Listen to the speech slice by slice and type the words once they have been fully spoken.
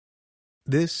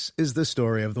This is the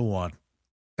story of the one.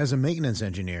 As a maintenance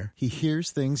engineer, he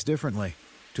hears things differently.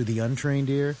 To the untrained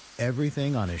ear,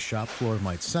 everything on his shop floor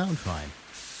might sound fine,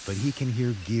 but he can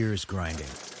hear gears grinding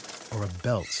or a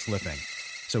belt slipping.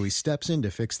 So he steps in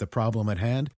to fix the problem at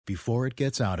hand before it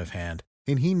gets out of hand.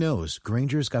 And he knows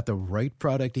Grainger's got the right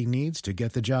product he needs to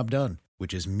get the job done,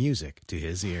 which is music to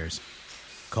his ears.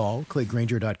 Call, click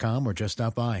Grainger.com, or just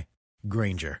stop by.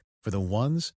 Grainger, for the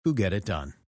ones who get it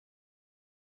done.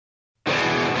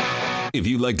 If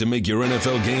you'd like to make your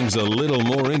NFL games a little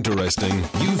more interesting,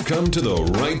 you've come to the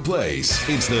right place.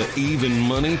 It's the Even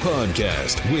Money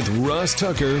Podcast with Ross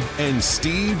Tucker and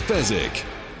Steve Fezzik.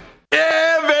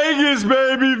 Yeah, Vegas,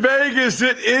 baby, Vegas.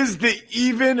 It is the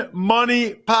Even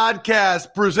Money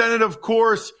Podcast, presented, of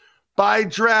course, by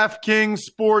DraftKings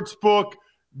Sportsbook,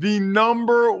 the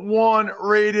number one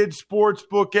rated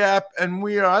sportsbook app. And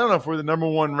we are, I don't know if we're the number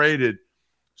one rated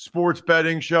sports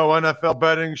betting show, NFL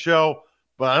betting show,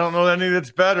 but I don't know any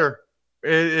that's better.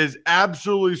 It is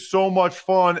absolutely so much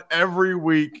fun every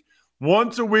week.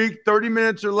 Once a week, 30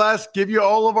 minutes or less, give you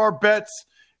all of our bets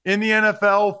in the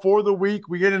NFL for the week.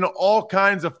 We get into all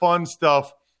kinds of fun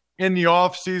stuff in the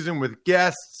offseason with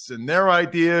guests and their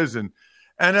ideas and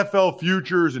NFL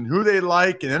futures and who they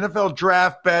like and NFL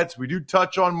draft bets. We do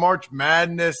touch on March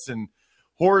Madness and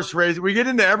horse racing. We get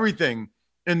into everything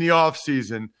in the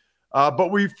offseason.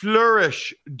 But we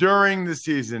flourish during the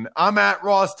season. I'm at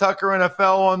Ross Tucker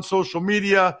NFL on social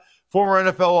media, former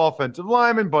NFL offensive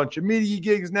lineman, bunch of media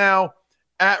gigs now.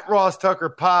 At Ross Tucker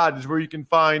Pod is where you can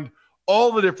find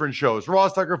all the different shows.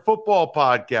 Ross Tucker Football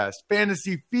Podcast,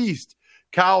 Fantasy Feast,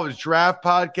 College Draft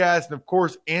Podcast, and, of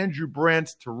course, Andrew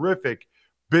Brandt's terrific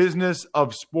Business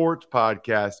of Sports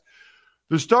Podcast.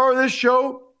 The star of this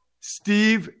show,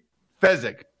 Steve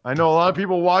Fezzik. I know a lot of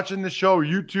people watching the show,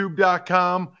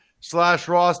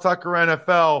 youtube.com/Ross Tucker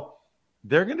NFL.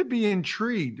 They're going to be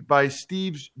intrigued by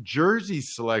Steve's jersey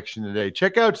selection today.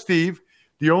 Check out Steve,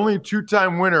 the only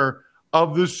two-time winner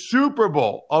of the Super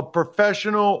Bowl of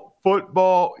professional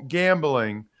football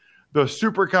gambling, the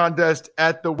Super Contest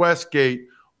at the Westgate,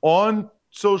 on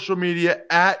social media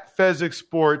at Fezzik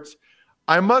Sports.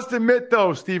 I must admit,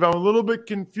 though, Steve, I'm a little bit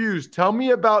confused. Tell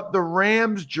me about the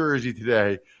Rams jersey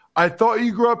today. I thought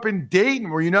you grew up in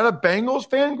Dayton. Were you not a Bengals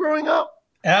fan growing up?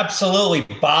 Absolutely.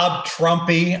 Bob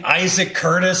Trumpy, Isaac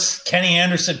Curtis, Kenny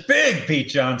Anderson, big Pete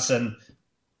Johnson.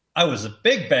 I was a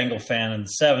big Bengal fan in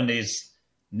the 70s.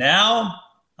 Now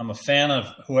I'm a fan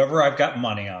of whoever I've got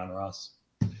money on, Ross.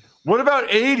 What about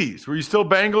 80s? Were you still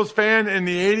Bengals fan in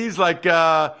the 80s, like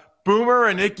Boomer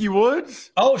and Ickey Woods?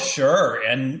 Oh, sure.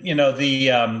 And,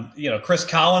 Chris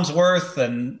Collinsworth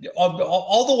and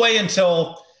all the way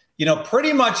until,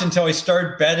 pretty much until I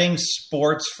started betting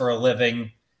sports for a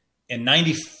living. In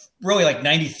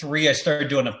 93, I started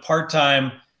doing it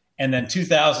part-time. And then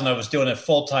 2000, I was doing it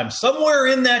full-time. Somewhere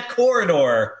in that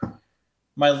corridor,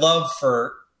 my love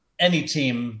for any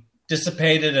team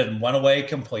dissipated and went away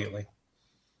completely.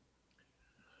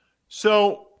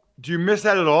 So, do you miss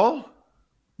that at all?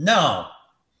 No.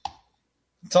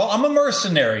 It's all, I'm a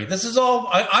mercenary. This is all.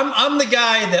 I'm the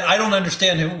guy that I don't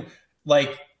understand who,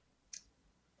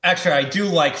 actually, I do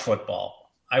like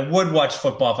football. I would watch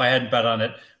football if I hadn't bet on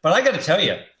it. But I got to tell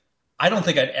you, I don't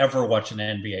think I'd ever watch an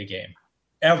NBA game.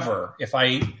 Ever. If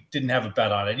I didn't have a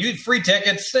bet on it. You had free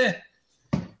tickets?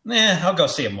 I'll go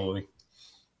see a movie.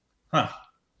 Huh.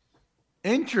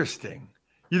 Interesting.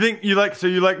 You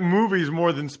like movies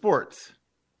more than sports?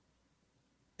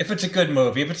 If it's a good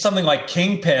movie, if it's something like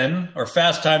Kingpin or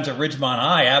Fast Times at Ridgemont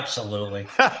High, absolutely.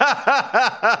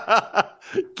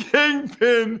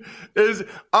 Kingpin is,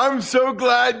 I'm so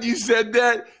glad you said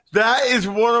that. That is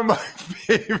one of my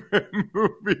favorite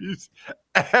movies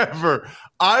ever.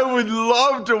 I would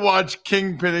love to watch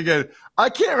Kingpin again. I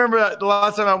can't remember the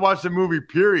last time I watched a movie,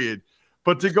 period.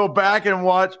 But to go back and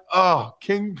watch,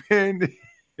 Kingpin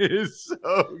is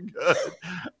so good.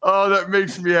 Oh, that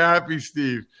makes me happy,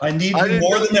 Steve. I need you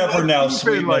more than ever now,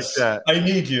 sweetness. Like that. I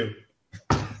need you.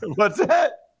 What's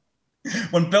that?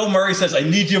 When Bill Murray says, I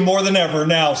need you more than ever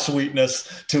now,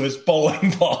 sweetness, to his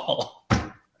bowling ball.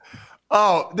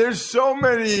 Oh, there's so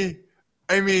many.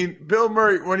 I mean, Bill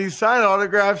Murray, when he signed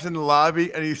autographs in the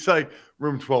lobby and he's like,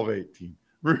 room 1218.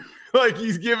 Like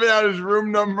he's giving out his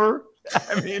room number.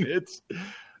 I mean, it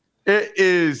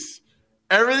is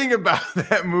everything about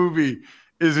that movie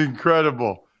is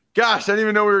incredible. Gosh, I didn't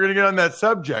even know we were going to get on that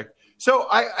subject. So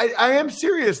I am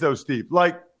serious though, Steve.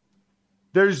 Like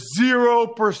there's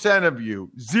 0% of you,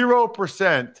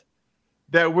 0%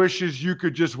 that wishes you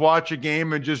could just watch a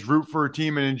game and just root for a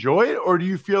team and enjoy it? Or do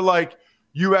you feel like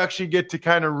you actually get to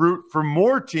kind of root for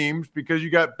more teams because you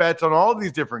got bets on all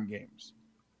these different games?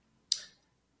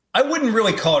 I wouldn't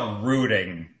really call it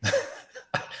rooting.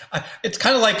 It's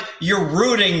kind of like you're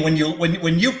rooting when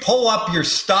you pull up your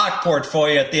stock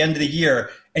portfolio at the end of the year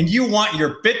and you want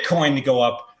your Bitcoin to go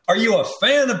up. Are you a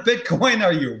fan of Bitcoin?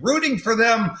 Are you rooting for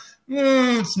them?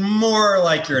 It's more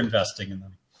like you're investing in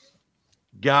them.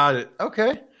 Got it.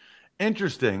 Okay.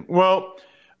 Interesting. Well,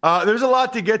 there's a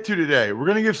lot to get to today. We're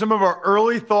going to give some of our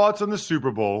early thoughts on the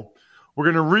Super Bowl. We're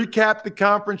going to recap the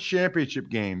conference championship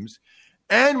games.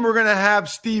 And we're going to have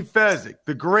Steve Fezzik,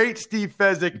 the great Steve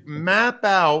Fezzik, map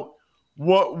out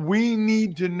what we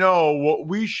need to know, what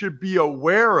we should be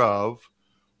aware of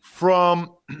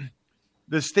from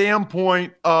the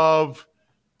standpoint of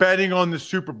betting on the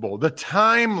Super Bowl, the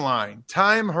timeline,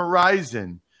 time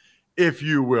horizon, if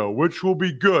you will, which will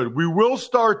be good. We will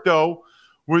start, though,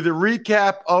 with a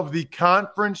recap of the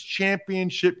conference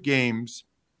championship games.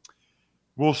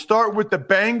 We'll start with the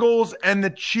Bengals and the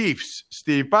Chiefs,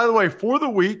 Steve. By the way, for the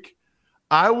week,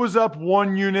 I was up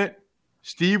 1 unit.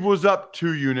 Steve was up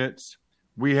 2 units.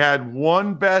 We had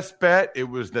one best bet. It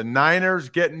was the Niners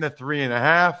getting the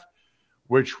 3.5,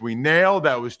 which we nailed.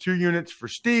 That was 2 units for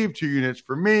Steve, 2 units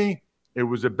for me. It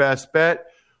was a best bet.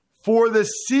 For the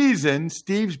season,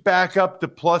 Steve's back up to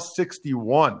plus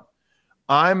 61.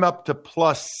 I'm up to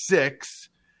plus 6.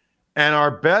 And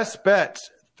our best bets,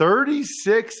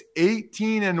 36,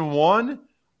 18, and 1,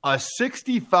 a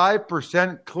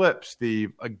 65% clip,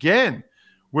 Steve. Again,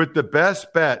 with the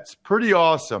best bets. Pretty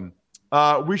awesome.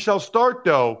 We shall start,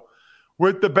 though,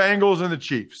 with the Bengals and the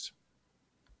Chiefs.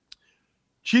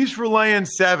 Chiefs were laying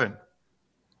 7.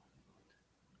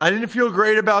 I didn't feel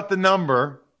great about the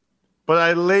number, but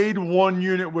I laid 1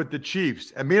 unit with the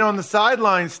Chiefs. And being on the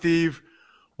sideline, Steve,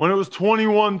 when it was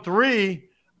 21-3,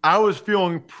 I was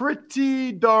feeling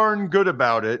pretty darn good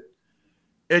about it.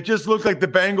 It just looked like the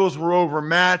Bengals were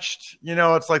overmatched. You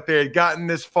know, it's like they had gotten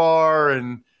this far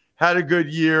and had a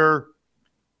good year.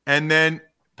 And then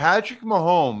Patrick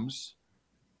Mahomes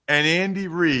and Andy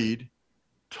Reid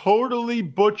totally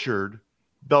butchered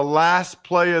the last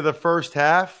play of the first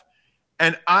half.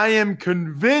 And I am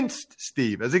convinced,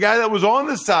 Steve, as a guy that was on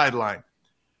the sideline,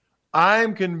 I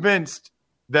am convinced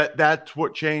that that's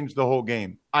what changed the whole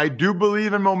game. I do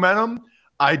believe in momentum.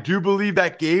 I do believe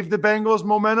that gave the Bengals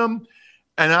momentum.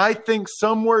 And I think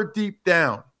somewhere deep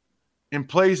down, in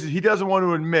places he doesn't want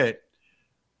to admit,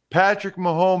 Patrick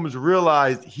Mahomes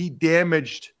realized he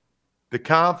damaged the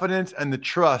confidence and the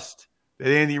trust that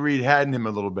Andy Reid had in him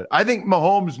a little bit. I think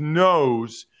Mahomes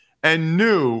knows and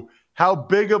knew how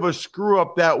big of a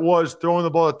screw-up that was throwing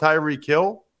the ball to Tyreek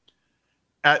Hill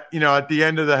at the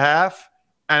end of the half.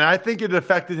 And I think it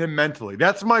affected him mentally.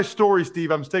 That's my story,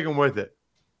 Steve. I'm sticking with it.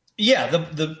 Yeah,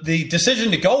 the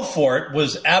decision to go for it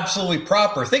was absolutely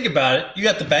proper. Think about it. You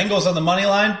got the Bengals on the money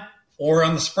line or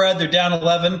on the spread. They're down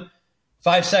 11.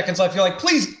 5 seconds left. You're like,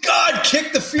 please, God,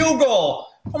 kick the field goal.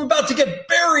 I'm about to get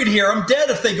buried here. I'm dead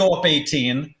if they go up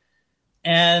 18.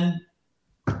 And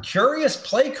curious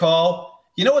play call.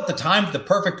 You know, at the time, the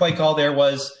perfect play call there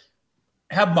was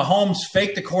have Mahomes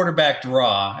fake the quarterback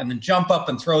draw and then jump up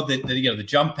and throw the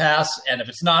jump pass. And if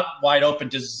it's not wide open,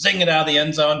 just zing it out of the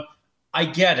end zone. I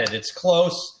get it. It's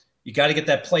close. You got to get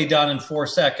that play done in 4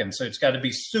 seconds. So it's got to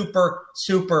be super,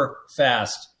 super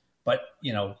fast. But,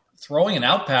 throwing an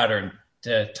out pattern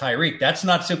to Tyreek, that's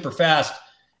not super fast.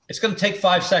 It's going to take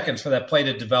 5 seconds for that play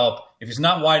to develop. If he's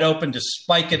not wide open, just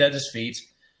spike it at his feet.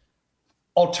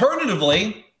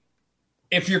 Alternatively,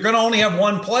 if you're going to only have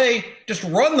one play, just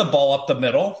run the ball up the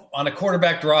middle on a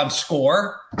quarterback draw and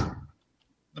score.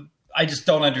 I just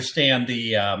don't understand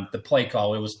the play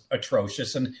call. It was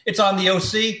atrocious. And it's on the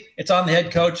OC, it's on the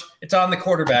head coach, it's on the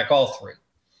quarterback, all three.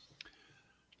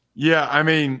 Yeah, I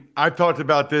mean, I've talked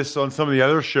about this on some of the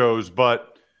other shows,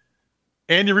 but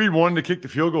Andy Reid wanted to kick the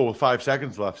field goal with 5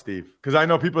 seconds left, Steve, because I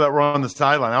know people that were on the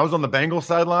sideline. I was on the Bengals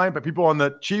sideline, but people on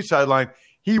the Chiefs sideline,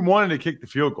 he wanted to kick the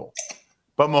field goal.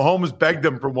 But Mahomes begged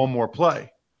him for one more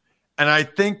play. And I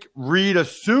think Reid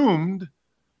assumed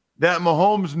that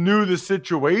Mahomes knew the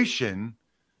situation,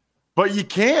 but you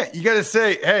can't. You got to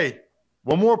say, hey,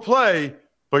 one more play,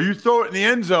 but you throw it in the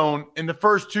end zone in the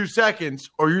first 2 seconds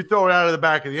or you throw it out of the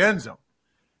back of the end zone.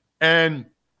 And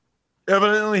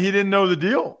evidently he didn't know the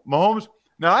deal. Mahomes,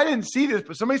 now I didn't see this,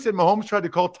 but somebody said Mahomes tried to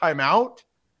call timeout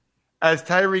as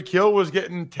Tyreek Hill was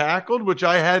getting tackled, which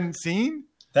I hadn't seen.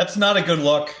 That's not a good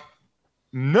look.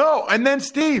 No. And then,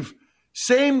 Steve,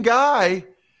 same guy.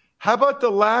 How about the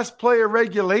last play of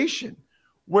regulation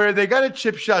where they got a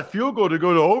chip shot field goal to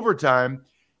go to overtime?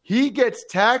 He gets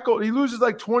tackled. He loses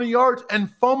like 20 yards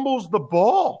and fumbles the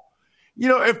ball.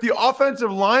 If the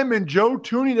offensive lineman, Joe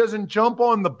Thuney, doesn't jump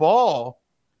on the ball,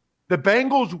 the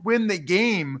Bengals win the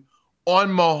game on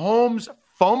Mahomes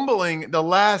fumbling the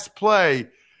last play.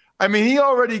 I mean, he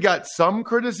already got some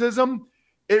criticism.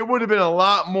 It would have been a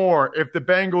lot more if the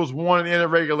Bengals won at the end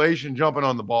of regulation jumping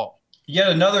on the ball.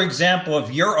 Yet another example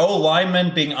of your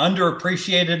O-lineman being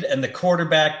underappreciated and the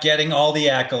quarterback getting all the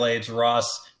accolades, Ross.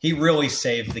 He really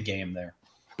saved the game there.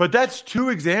 But that's two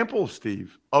examples,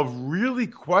 Steve, of really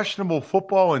questionable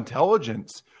football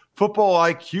intelligence, football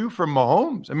IQ from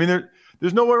Mahomes. I mean,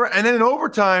 there's no way around. And then in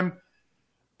overtime,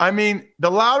 I mean,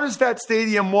 the loudest that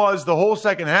stadium was the whole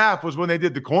second half was when they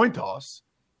did the coin toss.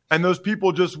 And those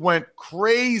people just went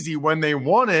crazy when they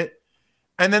won it.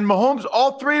 And then Mahomes,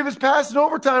 all three of his passes in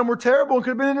overtime were terrible and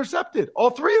could have been intercepted.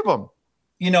 All three of them.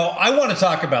 You know, I want to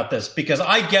talk about this because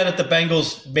I get it. The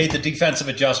Bengals made the defensive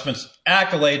adjustments,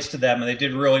 accolades to them, and they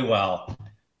did really well.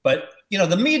 But, you know,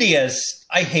 the media is,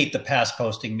 I hate the pass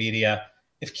posting media.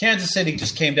 If Kansas City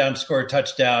just came down and scored a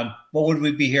touchdown, what would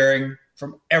we be hearing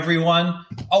from everyone?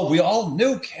 Oh, we all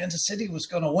knew Kansas City was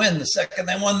going to win the second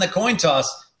they won the coin toss.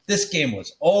 This game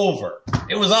was over.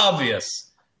 It was obvious,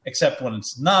 except when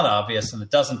it's not obvious and it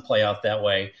doesn't play out that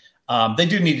way. They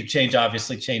do need to change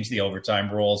the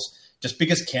overtime rules. Just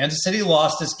because Kansas City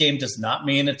lost this game does not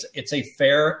mean it's a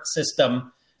fair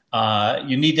system.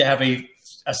 You need to have a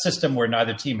system where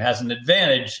neither team has an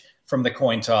advantage from the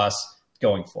coin toss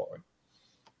going forward.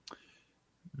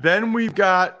 Then we've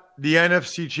got the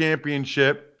NFC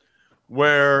Championship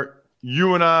where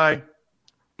you and I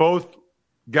both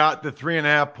got the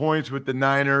 3.5 points with the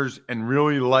Niners and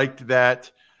really liked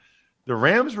that. The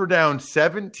Rams were down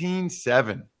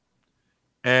 17-7.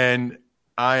 And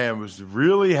I was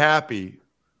really happy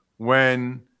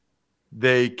when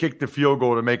they kicked the field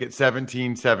goal to make it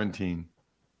 17-17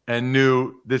 and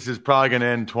knew this is probably going to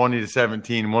end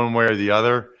 20-17 one way or the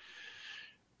other.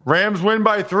 Rams win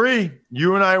by 3.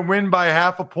 You and I win by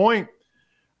 0.5 point.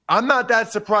 I'm not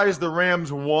that surprised the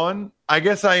Rams won. I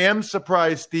guess I am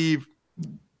surprised, Steve,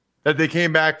 that they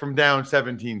came back from down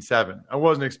 17-7. I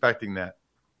wasn't expecting that.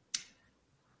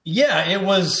 Yeah, it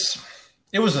was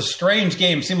a strange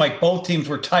game. It seemed like both teams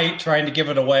were tight, trying to give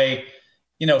it away.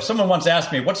 You know, someone once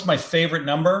asked me, what's my favorite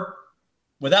number?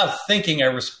 Without thinking, I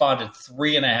responded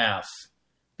 3.5.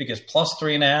 Because plus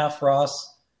 3.5, Ross,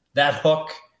 that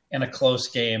hook in a close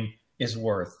game is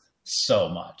worth so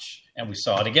much. And we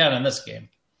saw it again in this game.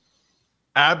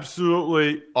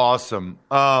 Absolutely awesome.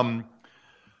 All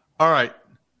right.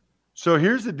 So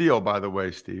here's the deal, by the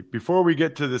way, Steve. Before we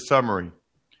get to the summary,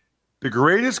 the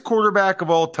greatest quarterback of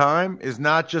all time is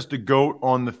not just a GOAT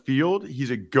on the field.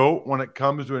 He's a GOAT when it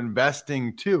comes to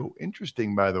investing, too.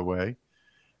 Interesting, by the way,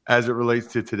 as it relates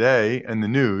to today and the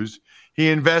news. He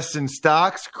invests in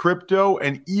stocks, crypto,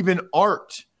 and even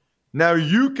art. Now,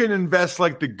 you can invest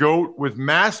like the GOAT with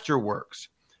Masterworks.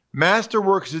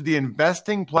 Masterworks is the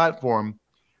investing platform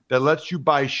that lets you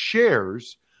buy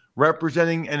shares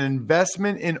representing an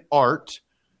investment in art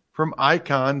from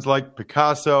icons like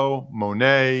Picasso,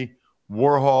 Monet,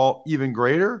 Warhol, even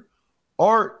greater.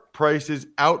 Art prices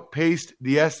outpaced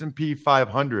the S&P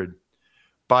 500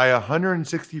 by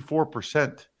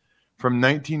 164% from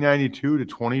 1992 to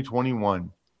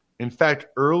 2021. In fact,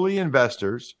 early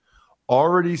investors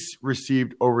already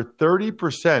received over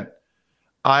 30%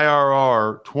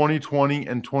 IRR 2020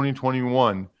 and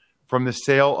 2021 from the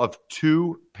sale of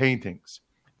 2 paintings.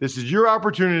 This is your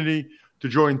opportunity to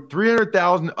join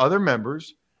 300,000 other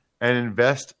members and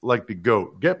invest like the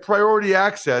GOAT. Get priority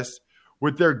access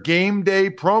with their game day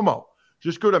promo.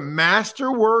 Just go to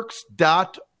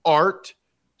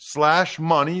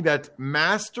masterworks.art/money. That's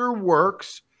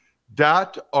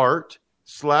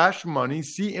masterworks.art/money.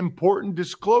 See important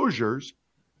disclosures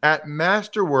at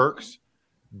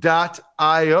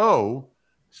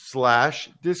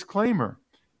masterworks.io/disclaimer.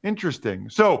 Interesting.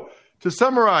 So to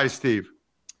summarize, Steve,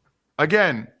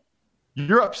 again,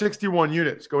 you're up 61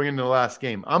 units going into the last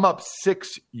game. I'm up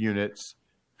 6 units,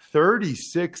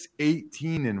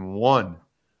 36-18-1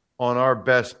 on our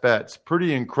best bets.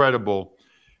 Pretty incredible.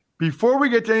 Before we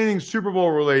get to anything Super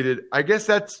Bowl related, I guess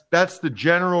that's the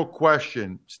general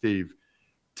question, Steve.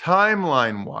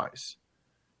 Timeline-wise,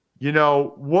 you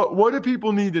know, what do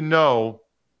people need to know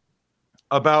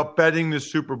about betting the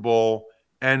Super Bowl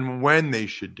and when they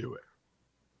should do it?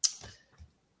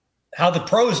 How the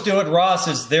pros do it, Ross,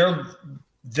 is they're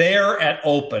there at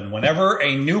open. Whenever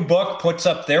a new book puts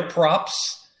up their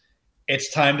props, it's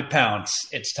time to pounce.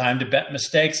 It's time to bet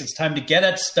mistakes. It's time to get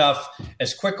at stuff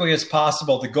as quickly as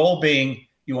possible. The goal being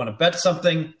you want to bet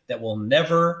something that will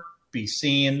never be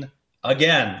seen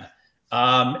again.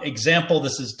 Example,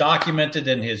 this is documented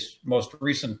in his most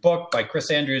recent book by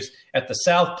Chris Andrews at the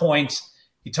South Point.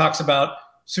 He talks about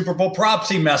Super Bowl props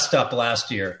he messed up last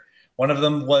year. One of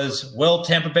them was, will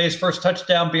Tampa Bay's first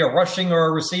touchdown be a rushing or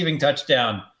a receiving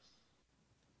touchdown?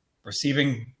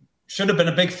 Receiving should have been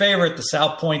a big favorite. The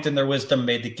South Point, in their wisdom,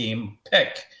 made the game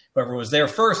pick. Whoever was there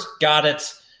first got it.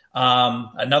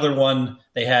 Another one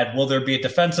they had, will there be a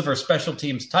defensive or special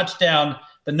teams touchdown?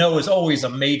 The no is always a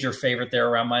major favorite there,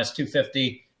 around minus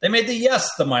 250. They made the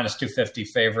yes the minus 250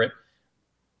 favorite.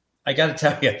 I got to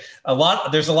tell you,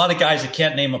 there's a lot of guys that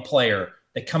can't name a player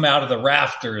that come out of the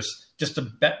rafters just to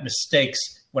bet mistakes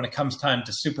when it comes time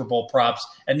to Super Bowl props,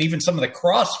 and even some of the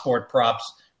cross-sport props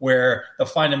where they'll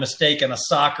find a mistake in a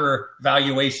soccer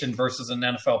valuation versus an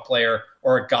NFL player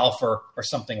or a golfer or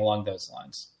something along those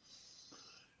lines.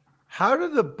 How do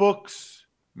the books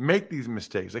make these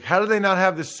mistakes? Like, how do they not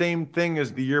have the same thing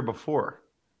as the year before?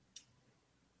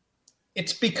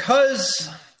 It's because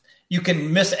you can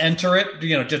misenter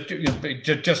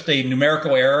it, just a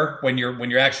numerical error when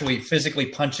you're actually physically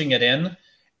punching it in,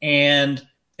 and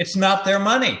it's not their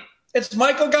money. It's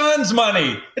Michael Gaughan's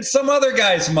money. It's some other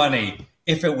guy's money.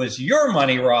 If it was your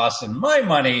money, Ross, and my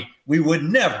money, we would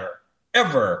never,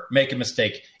 ever make a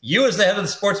mistake. You, as the head of the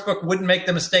sportsbook, wouldn't make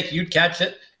the mistake. You'd catch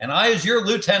it. And I, as your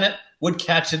lieutenant, would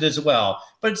catch it as well.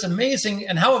 But it's amazing.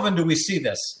 And how often do we see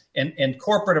this in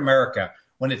corporate America?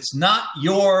 When it's not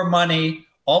your money,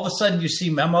 all of a sudden you see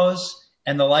memos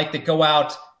and the like that go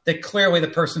out that clearly the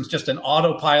person's just an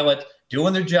autopilot,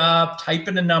 doing their job,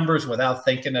 typing the numbers without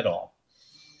thinking at all.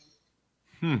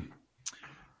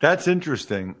 That's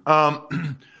interesting. All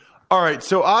right.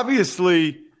 So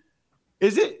obviously,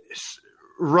 is it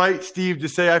right, Steve, to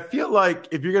say, I feel like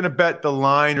if you're going to bet the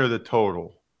line or the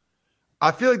total,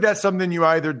 I feel like that's something you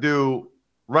either do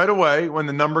right away when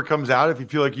the number comes out, if you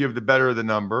feel like you have the better of the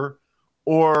number,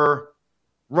 or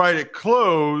right at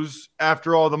close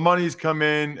after all the money's come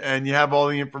in and you have all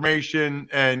the information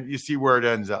and you see where it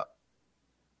ends up.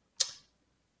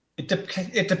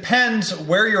 It depends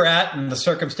where you're at and the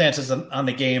circumstances on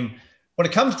the game. When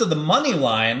it comes to the money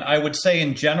line, I would say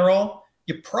in general,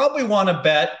 you probably want to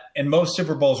bet in most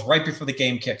Super Bowls right before the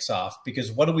game kicks off,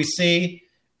 because what do we see?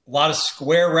 A lot of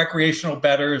square recreational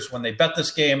bettors, when they bet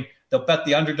this game, they'll bet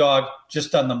the underdog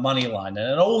just on the money line. And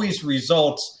it always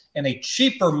results in a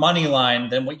cheaper money line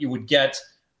than what you would get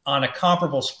on a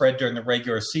comparable spread during the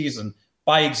regular season.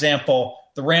 By example,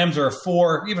 the Rams are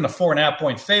even a 4.5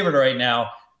 point favorite right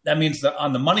now. That means that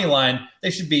on the money line, they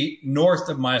should be north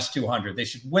of minus 200. They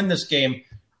should win this game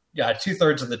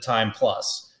 2/3 of the time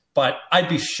plus. But I'd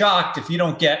be shocked if you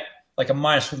don't get like a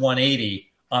minus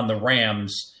 180 on the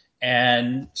Rams.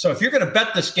 And so if you're going to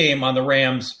bet this game on the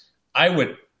Rams, I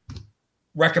would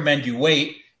recommend you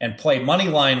wait and play money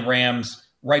line Rams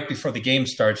right before the game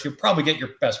starts. You'll probably get your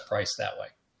best price that way.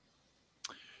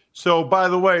 So, by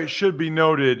the way, it should be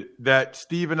noted that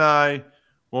Steve and I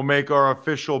will make our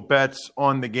official bets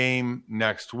on the game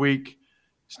next week.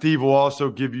 Steve will also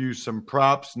give you some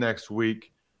props next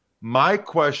week. My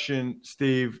question,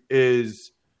 Steve,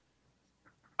 is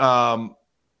the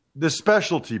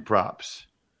specialty props.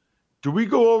 Do we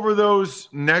go over those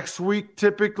next week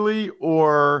typically,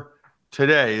 or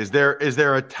today? Is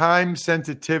there a time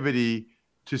sensitivity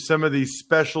to some of these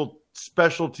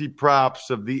specialty props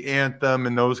of the anthem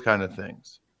and those kind of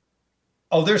things?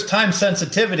 Oh, there's time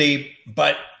sensitivity,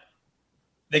 but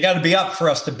they got to be up for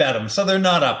us to bet them. So they're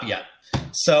not up yet.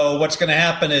 So what's going to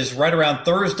happen is right around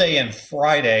Thursday and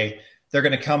Friday, they're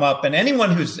going to come up. And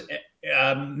anyone who's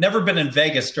never been in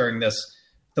Vegas during this,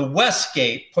 the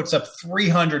Westgate puts up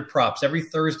 300 props every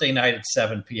Thursday night at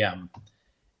 7 p.m.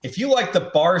 If you like the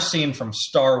bar scene from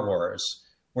Star Wars,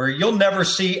 where you'll never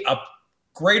see a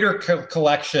greater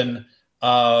collection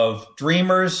of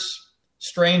dreamers,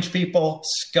 strange people,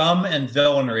 scum, and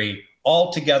villainy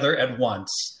all together at once.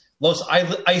 Los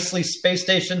Eisley Space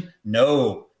Station?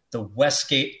 No. The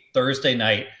Westgate Thursday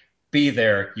night. Be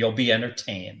there. You'll be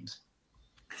entertained.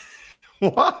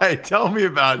 Why? Tell me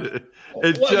about it.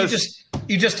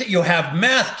 You have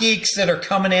math geeks that are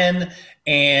coming in,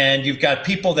 and you've got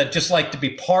people that just like to be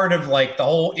part of like the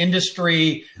whole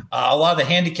industry. A lot of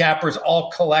the handicappers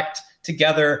all collect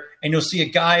together, and you'll see a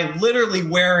guy literally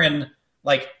wearing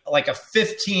like a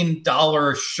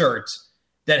 $15 shirt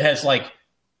that has like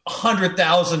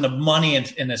 $100,000 of money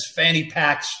in his fanny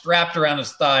pack strapped around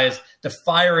his thighs to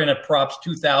fire in at props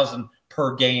 $2,000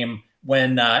 per game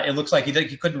when it looks like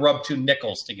he couldn't rub two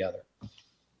nickels together.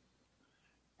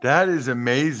 That is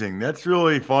amazing. That's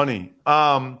really funny.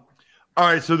 All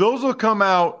right, so those will come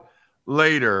out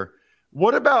later.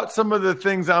 What about some of the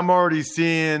things I'm already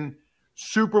seeing?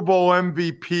 Super Bowl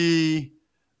MVP.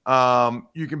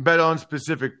 You can bet on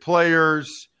specific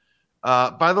players.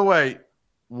 By the way,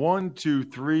 1, 2,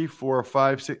 3, 4,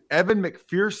 5, 6. Evan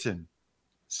McPherson,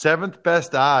 7th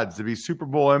best odds to be Super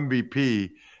Bowl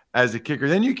MVP as a kicker.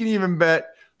 Then you can even bet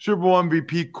Super Bowl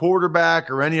MVP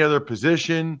quarterback or any other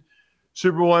position,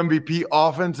 Super Bowl MVP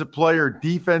offensive player,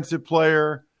 defensive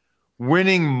player,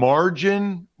 winning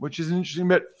margin, which is an interesting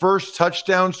bet. First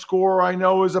touchdown score, I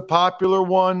know, is a popular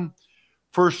one.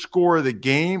 First score of the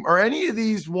game. Are any of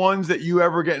these ones that you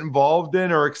ever get involved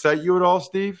in or excite you at all,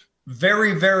 Steve?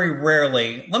 Very, very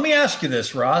rarely. Let me ask you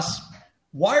this, Ross.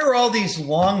 Why are all these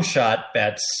long shot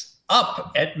bets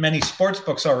up at many sports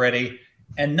books already,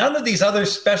 and none of these other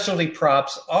specialty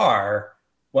props are?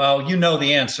 Well, you know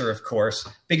the answer, of course,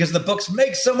 because the books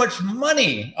make so much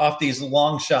money off these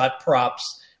long shot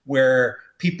props where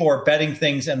people are betting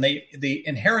things and the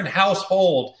inherent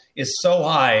household is so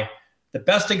high. The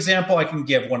best example I can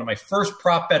give, one of my first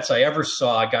prop bets I ever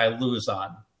saw a guy lose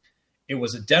on, it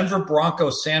was a Denver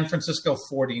Broncos San Francisco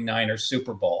 49ers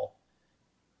Super Bowl.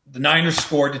 The Niners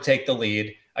scored to take the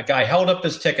lead. A guy held up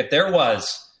his ticket. There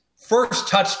was first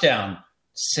touchdown,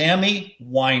 Sammy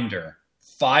Winder,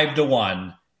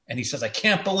 5-1. And he says, I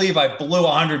can't believe I blew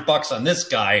 $100 on this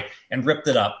guy and ripped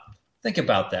it up. Think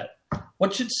about that.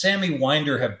 What should Sammy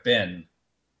Winder have been?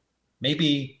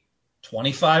 Maybe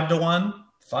 25-1?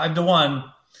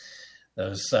 5-1,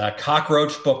 those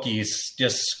cockroach bookies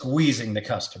just squeezing the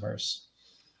customers.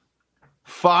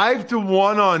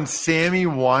 5-1 on Sammy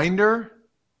Winder?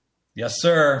 Yes,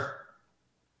 sir.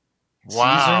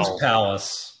 Wow. Caesar's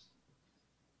Palace.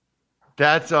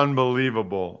 That's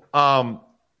unbelievable.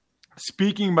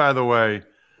 Speaking, by the way,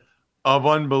 of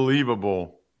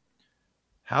unbelievable,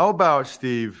 how about,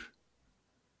 Steve,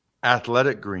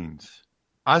 Athletic Greens?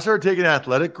 I started taking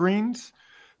Athletic Greens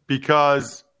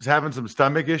because I was having some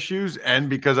stomach issues and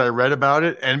because I read about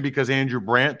it and because Andrew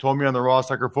Brandt told me on the Ross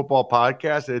Tucker Football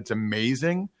Podcast that it's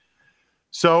amazing.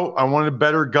 So I wanted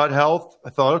better gut health. I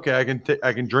thought, okay,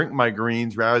 I can drink my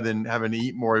greens rather than having to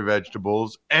eat more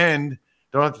vegetables and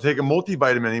don't have to take a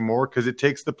multivitamin anymore because it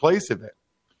takes the place of it.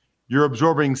 You're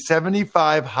absorbing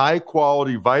 75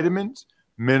 high-quality vitamins,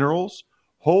 minerals,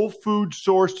 whole food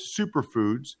sourced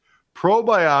superfoods,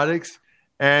 probiotics,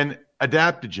 and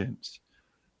adaptogens.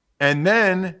 And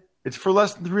then it's for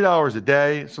less than $3 a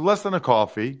day, so less than a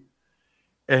coffee.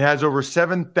 It has over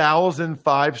 7,000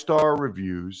 five-star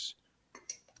reviews.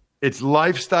 It's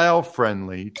lifestyle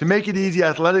friendly. To make it easy,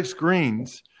 Athletic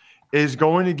Greens is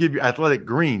going to give you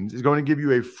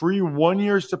a free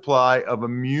 1-year supply of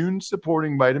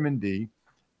immune-supporting vitamin D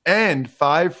and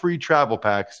 5 free travel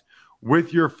packs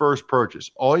with your first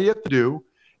purchase. All you have to do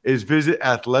is visit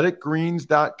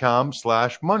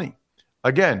athleticgreens.com/money.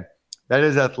 Again, that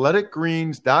is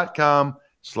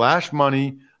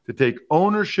athleticgreens.com/money to take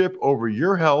ownership over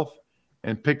your health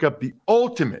and pick up the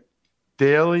ultimate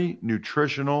daily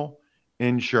nutritional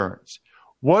insurance.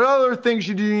 What other things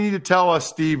do you need to tell us,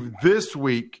 Steve, this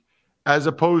week as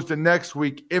opposed to next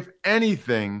week, if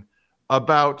anything,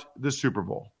 about the Super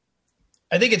Bowl?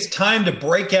 I think it's time to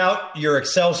break out your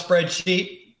Excel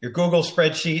spreadsheet, your Google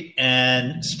spreadsheet,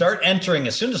 and start entering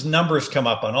as soon as numbers come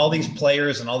up on all these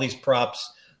players and all these props,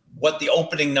 what the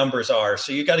opening numbers are.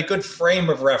 So you got a good frame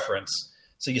of reference.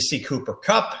 So you see Cooper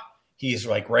Kupp, he's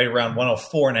like right around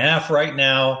 104.5 right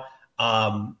now.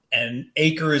 And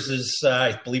Akers is,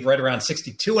 I believe, right around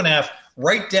 62.5.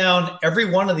 Write down every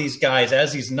one of these guys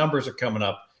as these numbers are coming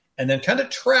up, and then kind of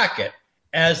track it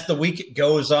as the week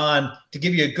goes on to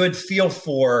give you a good feel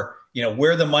for,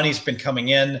 where the money's been coming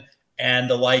in and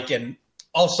the like. And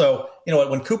also,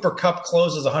 when Cooper Kupp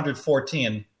closes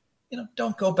 114,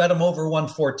 don't go bet him over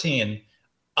 114.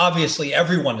 Obviously,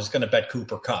 everyone is going to bet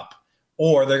Cooper Kupp,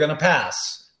 or they're going to pass.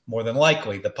 More than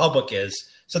likely, the public is.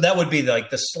 So that would be like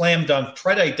the slam dunk.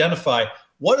 Try to identify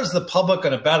what is the public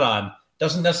going to bet on.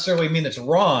 Doesn't necessarily mean it's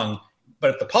wrong,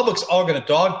 but if the public's all going to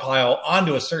dogpile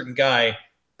onto a certain guy,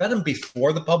 bet him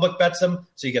before the public bets him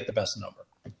so you get the best number.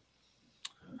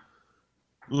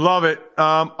 Love it.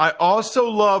 I also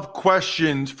love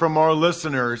questions from our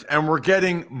listeners, and we're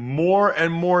getting more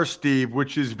and more, Steve,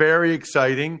 which is very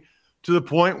exciting, to the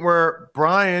point where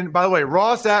Brian, by the way,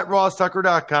 Ross at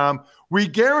RossTucker.com, we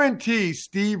guarantee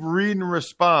Steve read and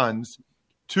responds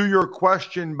to your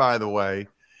question, by the way,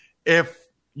 if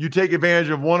you take advantage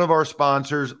of one of our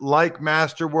sponsors like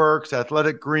Masterworks,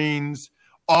 Athletic Greens,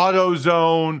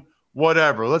 AutoZone,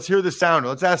 whatever. Let's hear the sounder.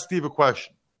 Let's ask Steve a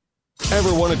question.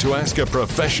 Ever wanted to ask a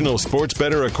professional sports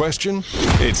bettor a question?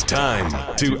 It's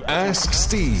time to Ask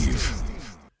Steve.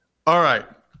 All right.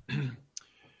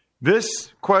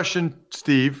 This question,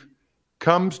 Steve,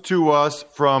 comes to us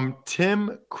from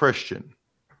Tim Christian.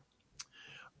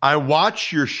 I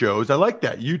watch your shows. I like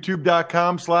that.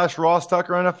 YouTube.com/Ross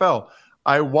Tucker NFL.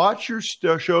 I watch your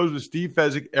shows with Steve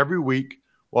Fezzik every week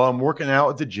while I'm working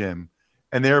out at the gym,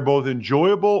 and they are both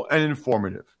enjoyable and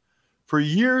informative. For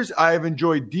years, I have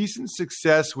enjoyed decent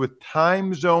success with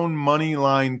time zone money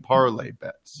line parlay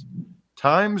bets.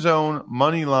 Time zone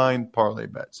money line parlay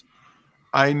bets.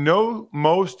 I know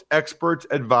most experts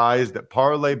advise that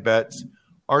parlay bets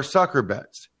are sucker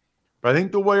bets, but I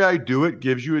think the way I do it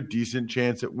gives you a decent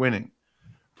chance at winning.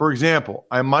 For example,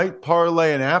 I might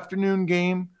parlay an afternoon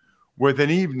game with an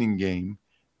evening game,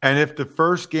 and if the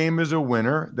first game is a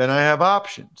winner, then I have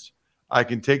options. I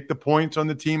can take the points on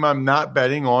the team I'm not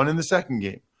betting on in the second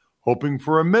game, hoping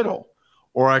for a middle.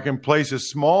 Or I can place a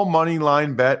small money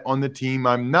line bet on the team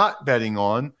I'm not betting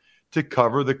on to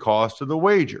cover the cost of the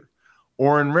wager.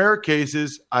 Or in rare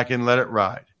cases, I can let it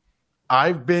ride.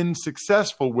 I've been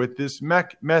successful with this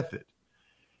method.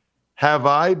 Have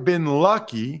I been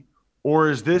lucky, or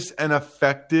is this an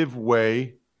effective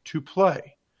way to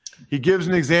play? He gives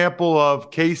an example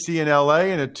of KC and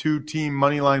LA in a 2-team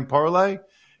money line parlay.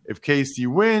 If KC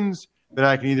wins, then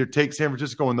I can either take San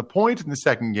Francisco in the points in the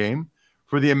second game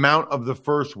for the amount of the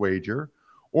first wager,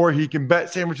 or he can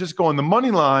bet San Francisco on the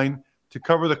money line to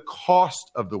cover the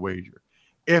cost of the wager.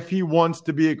 If he wants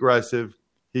to be aggressive,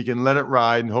 he can let it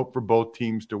ride and hope for both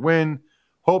teams to win.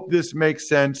 Hope this makes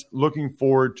sense. Looking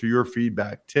forward to your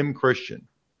feedback. Tim Christian.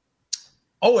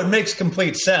 Oh, it makes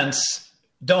complete sense.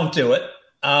 Don't do it.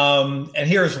 And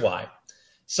here's why.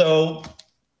 So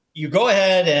you go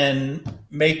ahead and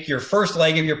make your first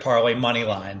leg of your parlay money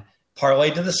line,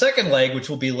 parlay to the second leg, which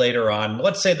will be later on.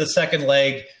 Let's say the second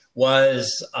leg was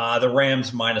the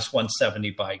Rams minus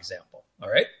 170 by example. All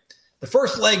right. The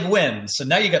first leg wins. So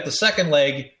now you got the second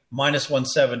leg minus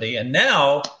 170. And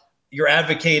now you're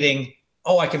advocating,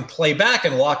 I can play back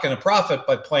and lock in a profit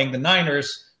by playing the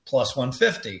Niners plus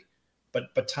 150.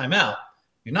 But time out.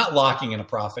 You're not locking in a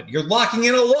profit. You're locking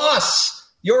in a loss.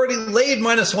 You already laid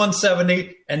minus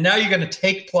 170, and now you're going to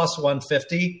take plus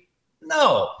 150?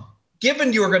 No.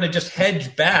 Given you were going to just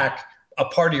hedge back a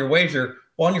part of your wager,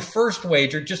 well, on your first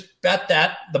wager, just bet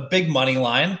the big money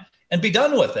line, and be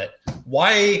done with it.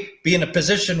 Why be in a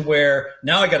position where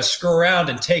now I got to screw around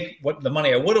and take what the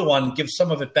money I would have won and give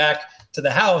some of it back to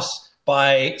the house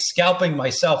by scalping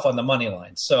myself on the money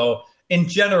line? So in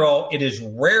general, it is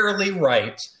rarely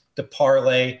right to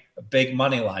parlay big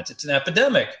money lines. It's an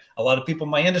epidemic. A lot of people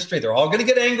in my industry, they're all going to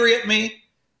get angry at me.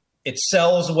 It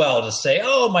sells well to say,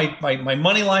 my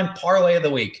money line parlay of the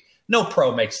week. No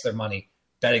pro makes their money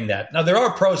betting that. Now, there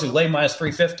are pros who lay minus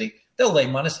 350. They'll lay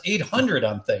minus 800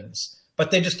 on things,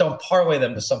 but they just don't parlay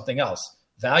them to something else.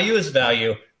 Value is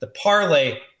value. The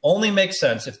parlay only makes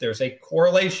sense if there's a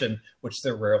correlation, which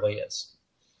there rarely is.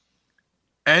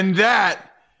 And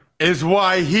that is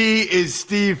why he is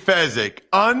Steve Fezzik.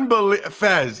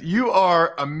 Fez, you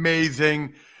are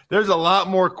amazing. There's a lot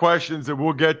more questions that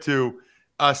we'll get to,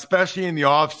 especially in the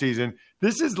offseason.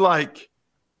 This is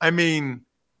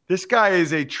this guy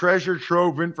is a treasure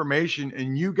trove of information,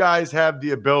 and you guys have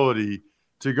the ability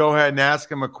to go ahead and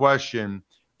ask him a question.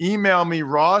 Email me,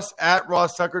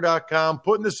 ross@rosstucker.com.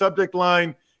 Put in the subject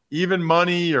line, even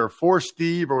money or for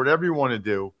Steve or whatever you want to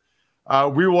do.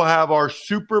 We will have our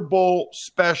Super Bowl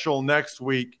special next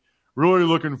week. Really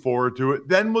looking forward to it.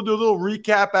 Then we'll do a little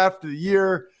recap after the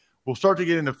year. We'll start to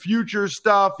get into future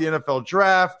stuff, the NFL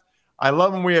draft. I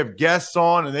love when we have guests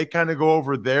on and they kind of go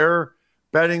over their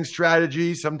betting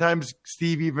strategy. Sometimes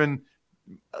Steve even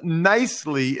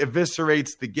nicely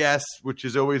eviscerates the guests, which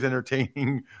is always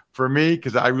entertaining for me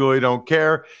because I really don't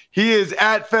care. He is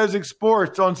at Fezzik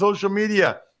Sports on social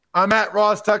media. I'm at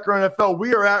Ross Tucker NFL.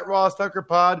 We are at Ross Tucker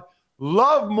Pod.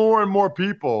 Love more and more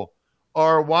people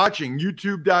are watching.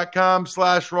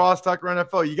 YouTube.com/Ross Tucker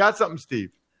NFL. You got something, Steve?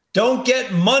 Don't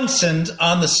get Munsoned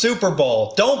on the Super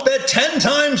Bowl. Don't bet 10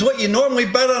 times what you normally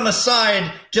bet on a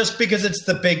side just because it's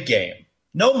the big game.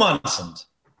 No Munsoned.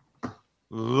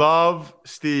 Love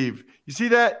Steve. You see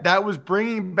that? That was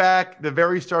bringing back the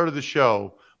very start of the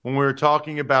show when we were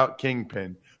talking about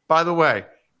Kingpin. By the way,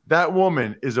 that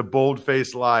woman is a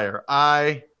bold-faced liar.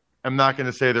 I'm not going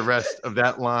to say the rest of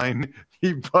that line,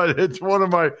 but it's one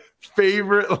of my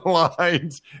favorite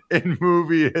lines in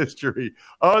movie history.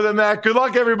 Other than that, good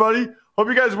luck, everybody. Hope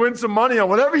you guys win some money on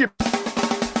whatever you...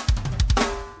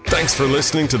 Thanks for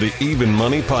listening to the Even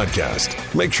Money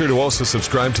Podcast. Make sure to also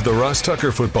subscribe to the Ross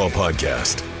Tucker Football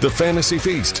Podcast, The Fantasy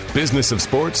Feast, Business of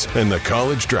Sports, and the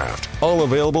College Draft. All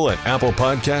available at Apple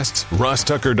Podcasts,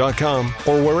 rosstucker.com,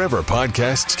 or wherever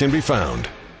podcasts can be found.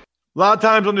 A lot of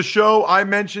times on the show, I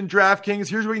mentioned DraftKings.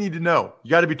 Here's what you need to know. You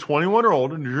got to be 21 or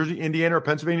older, New Jersey, Indiana, or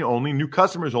Pennsylvania only. New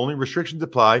customers only. Restrictions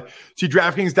apply. See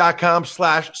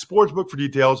DraftKings.com/sportsbook for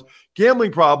details.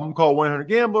 Gambling problem, call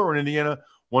 1-800-GAMBLER, or in Indiana,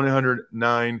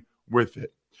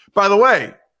 1-800-9-WITH-IT. By the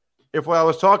way, if what I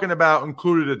was talking about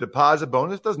included a deposit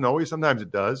bonus, doesn't always, sometimes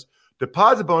it does.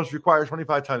 Deposit bonus requires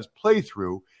 25 times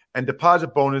playthrough, and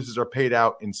deposit bonuses are paid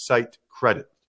out in site credit.